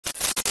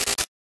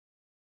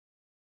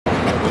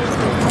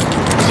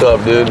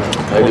up, dude?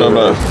 How you doing,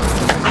 man?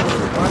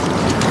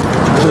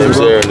 My name's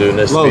Aaron, dude.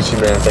 Nice to meet you,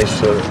 man. Thanks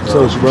for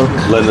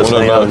letting us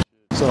hang out.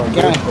 What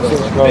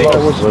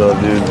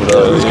up, dude? What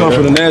up? This comes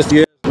from the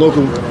nasty ass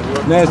local,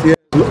 nasty ass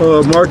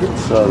market.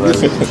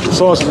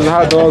 Sausages and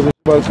hot dogs.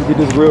 Get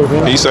this grill,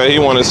 man. He said he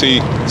want to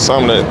see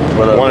something that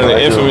one of the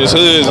infamous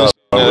hoods in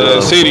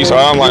the city. So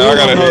I'm like,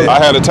 I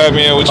had to tap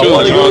in with you. You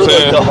know what I'm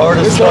saying? The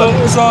hardest stuff.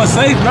 It's all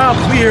safe now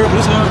because we here, but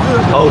it's all good.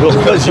 Oh,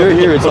 because you're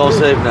here, it's all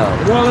safe now.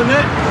 Well, in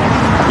that?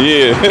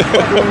 Yeah.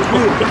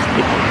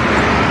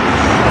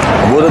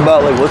 What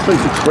about, like, what's like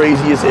the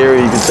craziest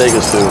area you can take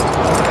us to?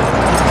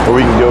 Or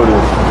we can go to?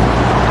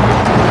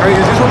 Is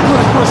this what you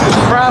want to see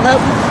some crime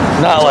happen?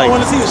 Not like. You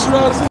want to see a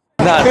shootout?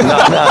 Not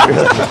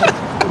really.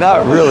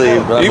 Not really.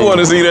 But You want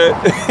to see that?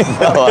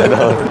 No, I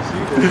don't.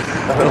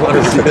 I don't want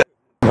to see that.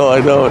 No, I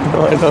don't.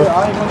 No, I don't.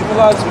 I ain't gonna even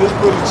lie to you. It's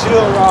pretty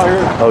chill around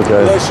here.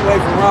 Okay. That shit ain't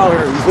from around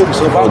here. You feel me?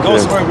 So if I go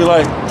somewhere and be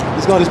like,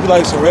 it's gonna just be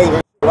like some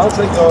regular. But I'll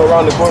take you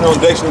around the corner on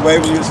Dexter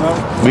Waverly or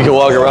something. We can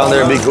walk around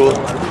there and be cool.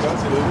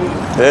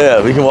 Yeah,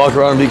 we can walk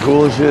around and be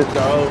cool and shit.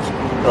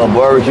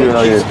 Barbecue and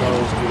all that.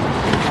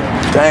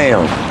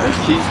 Damn. Let's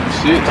keep some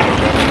shit.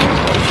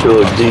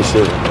 Sure look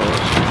decent.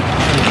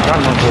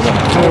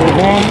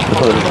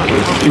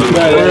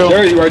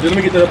 Dirty right there. Let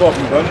me get that up off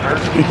you, brother.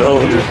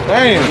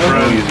 Damn.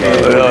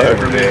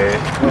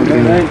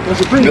 That's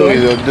a pretty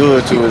good. Do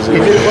it to us.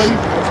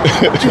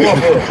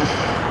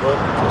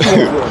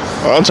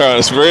 I'm trying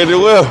to spread it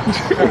well.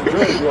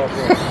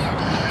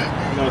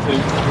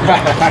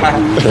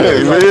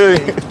 Really?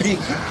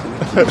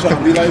 I'm trying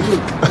to be like you.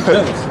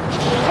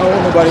 I don't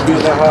want nobody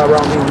being that high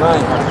around me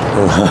tonight.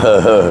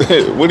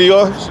 What do you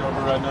are?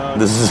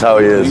 This is how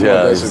he is,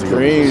 yeah. This is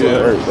green.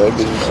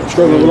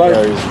 Struggling with life.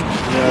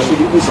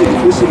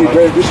 This should be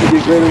great. This should be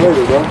greater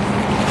later, bro.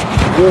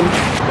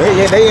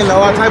 They in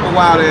all type of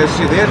wild ass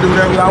shit. They'll do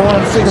whatever I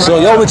want to see. So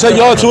y'all would take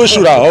y'all to a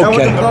shootout,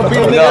 okay?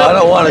 No, I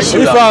don't want to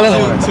shoot out. No,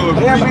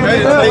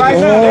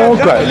 we don't want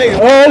that.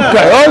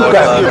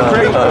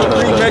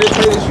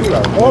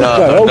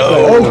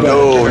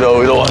 No,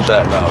 we don't want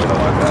that.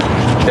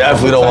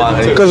 Definitely don't want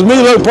it. Because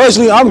me, look,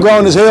 personally, I'm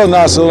grown as hell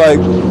now, so like,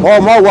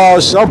 all my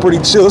wild shit, I'm pretty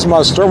chill. It's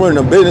my struggle in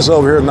the business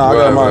over here now.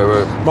 I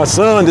got my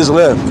son just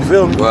left, you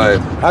feel me? Right.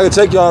 I can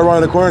take y'all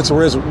around the corner to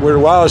where the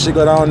wild shit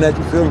go down that,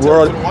 you feel me? Where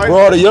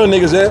all the young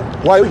niggas at?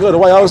 We go to the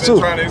White House too. I'm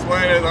trying to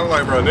explain this. I'm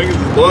like, bro, niggas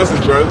is bosses,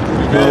 bro.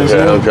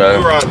 Okay.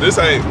 This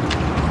ain't.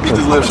 He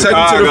just left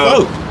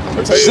Chicago.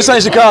 This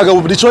ain't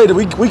Chicago, but Detroit.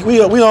 We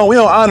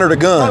don't honor the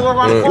gun.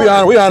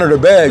 We honor the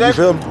bag. You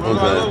feel me?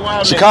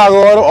 Okay.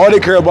 Chicago, all they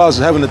care about is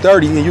having a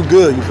 30 and you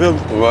good. You feel me?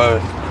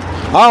 Right.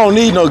 I don't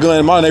need no gun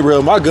in my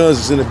neighborhood. My guns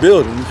is in the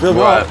building. You feel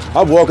me? Right.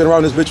 I'm walking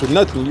around this bitch with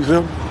nothing. You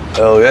feel me?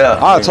 Hell yeah.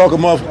 I'll talk a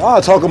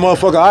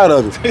motherfucker out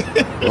of it.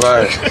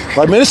 Right.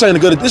 Like, man, this ain't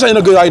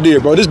a good idea,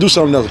 bro. Just do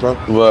something else, bro.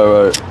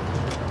 Right.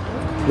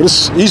 It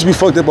used to be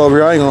fucked up over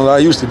here. I ain't gonna lie.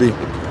 It used to be.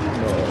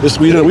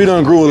 We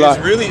done grew a lot.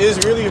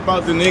 It's really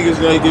about the niggas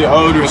that get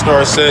older and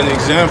start setting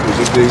examples.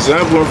 If the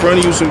example in front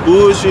of you some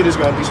bullshit, it's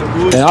gotta be some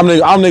bullshit. And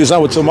I'm niggas. I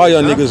would tell my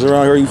young niggas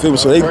around here. You feel me?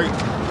 So I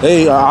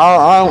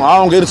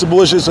don't get into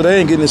bullshit, so they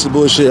ain't getting into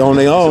bullshit on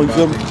their own. You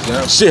feel me?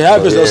 Shit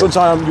happens though.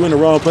 Sometimes you in the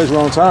wrong place,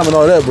 wrong time, and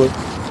all that. But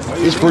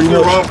it's pretty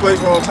much wrong place,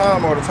 wrong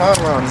time all the time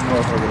around this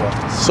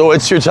motherfucker. So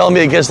you're telling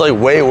me it gets like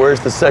way worse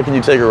the second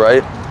you take a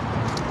right?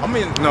 I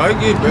mean, no, it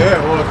get bad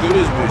all through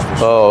this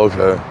bitch. Oh,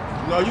 okay.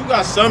 No, you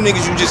got some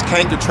niggas you just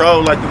can't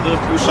control, like the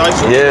little precise.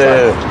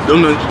 Yeah.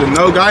 Like, the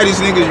no guidance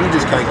niggas you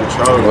just can't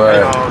control.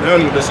 Right. They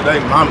don't even listen to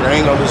their mama. They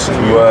ain't gonna listen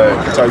to you. Right.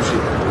 Type shit.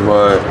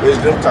 Right.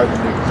 It's them type of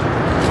niggas.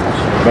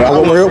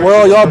 But where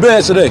all y'all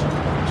been today?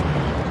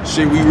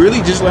 Shit, we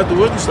really just left the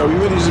Wookie store. We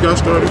really just got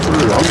started for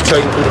real. I'm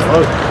taking through the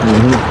fuck.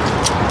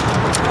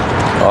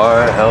 All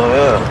right, hell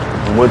yeah.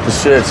 I'm with the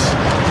shits.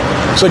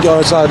 Check y'all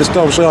inside the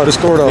store. Show y'all the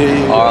store though.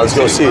 All right, let's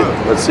go see it.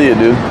 Let's see it,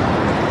 dude.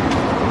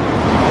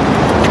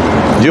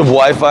 Do you have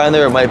Wi-Fi in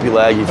there? It might be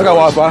laggy. I got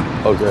Wi-Fi.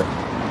 Okay.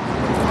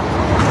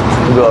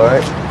 You go all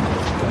right?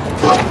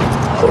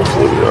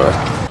 Hopefully we are.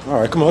 All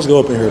right, come on, let's go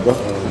up in here, bro.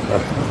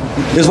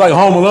 It's like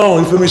Home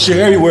Alone. You feel me? Shit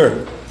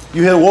everywhere.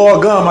 You hit a wall,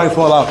 gun might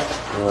fall out.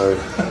 All right.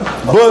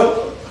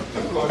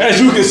 But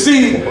as you can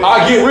see,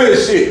 I get rid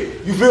of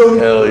shit. You feel me?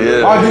 Hell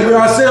yeah.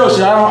 I sell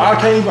shit. I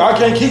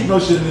can't keep no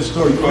shit in this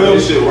store. You feel me?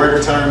 This shit worker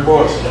turn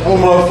boss. I'm a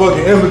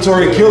motherfucking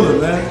inventory killer,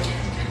 man.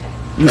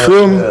 You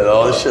feel me? Yeah,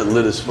 all this shit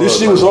lit as fuck. This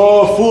shit was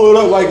all full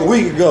up like a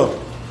week ago.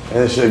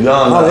 And this shit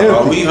gone now.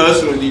 Oh, we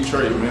hustling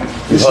Detroit, man.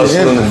 We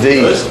hustling the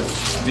D.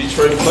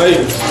 Detroit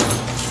players.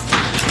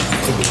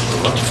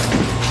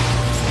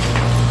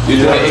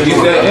 Get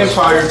that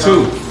Empire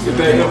too. Get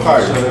that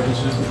Empire.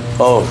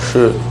 Oh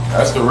shit.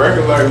 That's the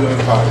record label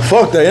Empire.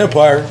 Fuck that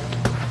Empire.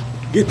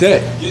 Get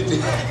that. Get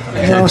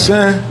that. You know what I'm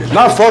saying?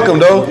 Not fuck them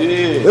though.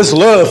 Yeah. It's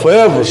love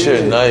forever. This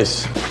shit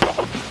nice.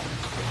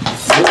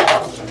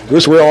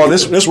 This where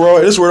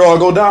it all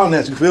go down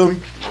at, you feel me?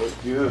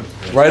 Yeah.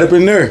 Right up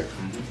in there.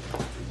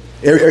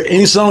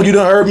 Any song you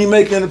done heard me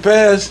make in the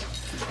past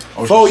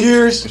 4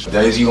 years,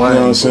 Daisy you know what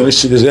I'm saying? This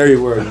shit is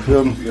everywhere, you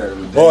feel me?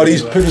 All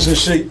these pictures and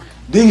shit.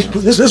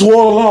 This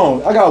wall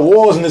alone, I got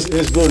walls in this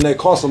building that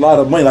cost a lot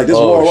of money. Like this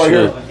wall right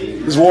here,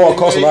 this wall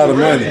costs a lot of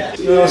money.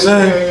 You know what I'm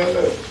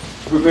saying?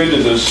 We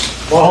painted this.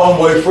 My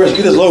homeboy Fresh,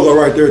 get his logo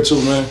right there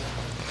too, man.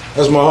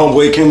 That's my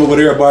homeboy. He came up with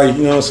everybody.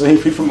 You know what I'm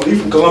saying? He from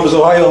Columbus,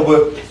 Ohio,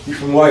 but he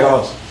from White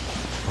House.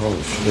 Oh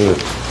shit.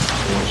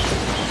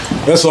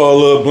 That's all a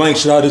little blank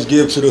shit I just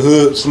give to the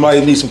hood.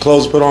 Somebody needs some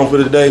clothes to put on for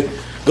the day.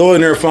 Go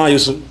in there and find you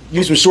some. You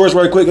need some shorts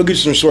right quick? Go get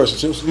you some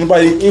shorts.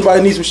 Anybody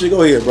need some shit?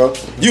 Go ahead, bro.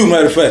 You,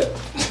 matter of fact.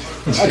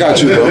 I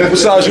got you, bro. What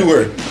size you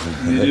wear?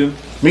 Medium.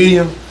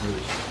 Medium?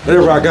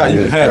 Whatever I got,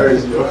 you can have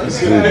it.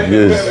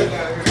 Yes.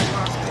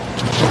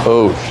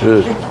 Oh,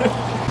 shit.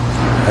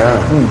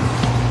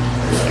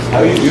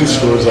 How do you do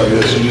stores like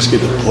this? You just get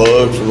the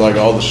plug for like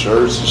all the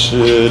shirts and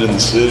shit in the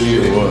city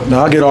or what?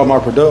 No, I get all my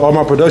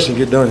production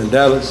get done in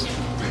Dallas.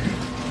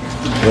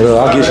 But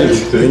I'll get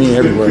shit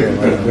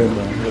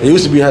everywhere. It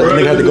used to be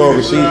nigga had to go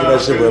overseas for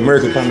that shit, but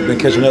America kind of been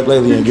catching up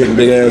lately and getting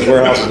big ass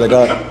warehouses that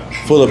got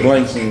full of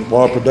blanks and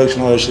wall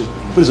production, all that shit.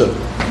 What is up?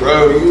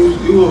 Bro,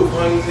 you a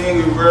funny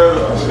nigga,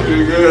 bro. I swear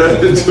to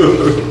God.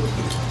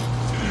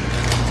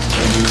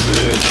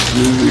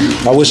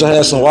 I wish I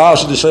had some wild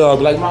shit to show y'all.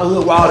 Like, my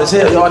hood wild as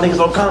hell. Y'all niggas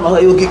don't come. My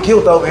hood, you'll get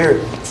killed over here.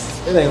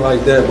 It ain't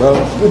like that, bro.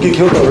 You'll get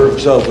killed over here for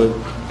sure, but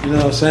you know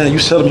what I'm saying? You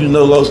tell them you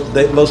know Los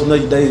know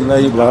your days, and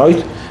you be like, oh,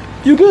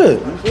 you good.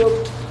 You feel?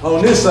 On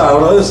this side,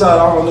 on the other side,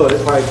 I don't know. That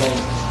probably won't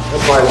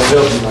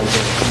help you like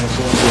that. You know what I'm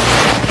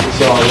saying?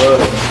 It's all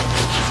love.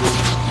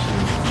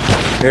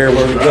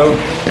 Everywhere we go,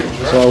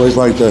 it's always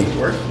like that.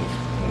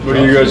 What do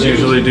you guys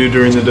usually do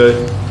during the day?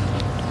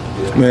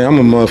 Man, I'm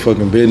a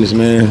motherfucking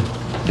businessman,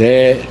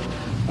 dad.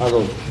 I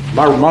go.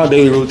 My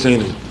daily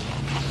routine is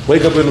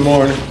wake up in the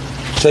morning,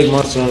 take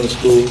my son to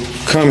school,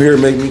 come here,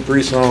 make me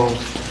 3 songs,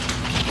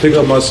 pick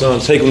up my son,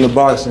 take him to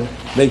boxing,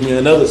 make me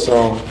another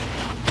song,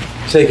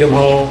 take him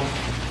home.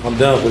 I'm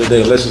done for the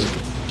day. Unless it's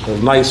a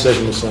night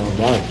session or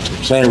something.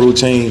 Same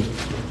routine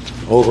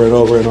over and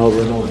over and over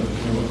and over.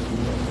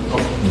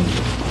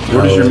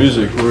 What is your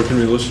music? Where can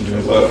we listen to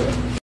it?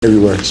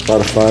 Everywhere.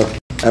 Spotify,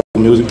 Apple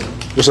Music.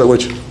 What's up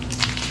with you?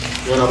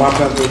 You want to watch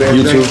that today?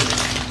 YouTube.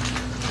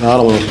 No, I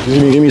don't want to.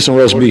 Give me some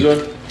roast beef.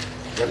 Every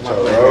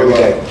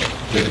day.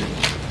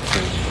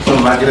 So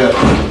back it up.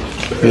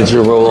 Get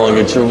your roll on,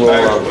 get your roll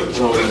on.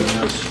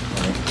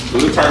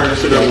 We'll turn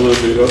this shit up a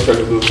little bit. Let's take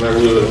a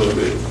little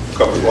bit. A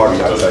couple of walks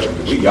outside.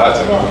 We got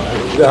to.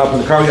 We gotta hop in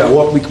the car. We gotta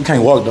walk. We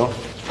can't walk though.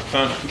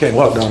 Huh? We can't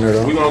walk down there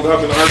though. We gonna go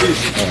up in the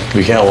RV.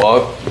 We can't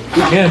walk?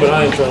 We can, but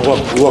I ain't trying to walk.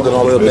 We walking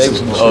all the way up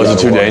Davidson. Oh, is it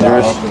too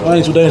dangerous? I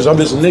ain't too dangerous. I'm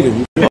just a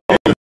nigga.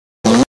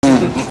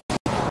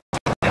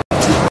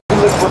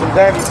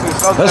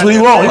 That's what he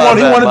want.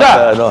 He want to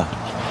die. No.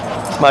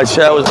 My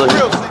chat was like,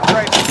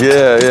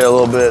 yeah, a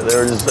little bit. They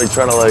were just like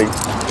trying to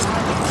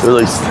they were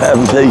like, have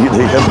him take it.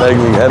 They kept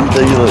begging me, have him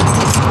take it. Like,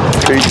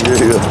 here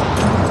you go.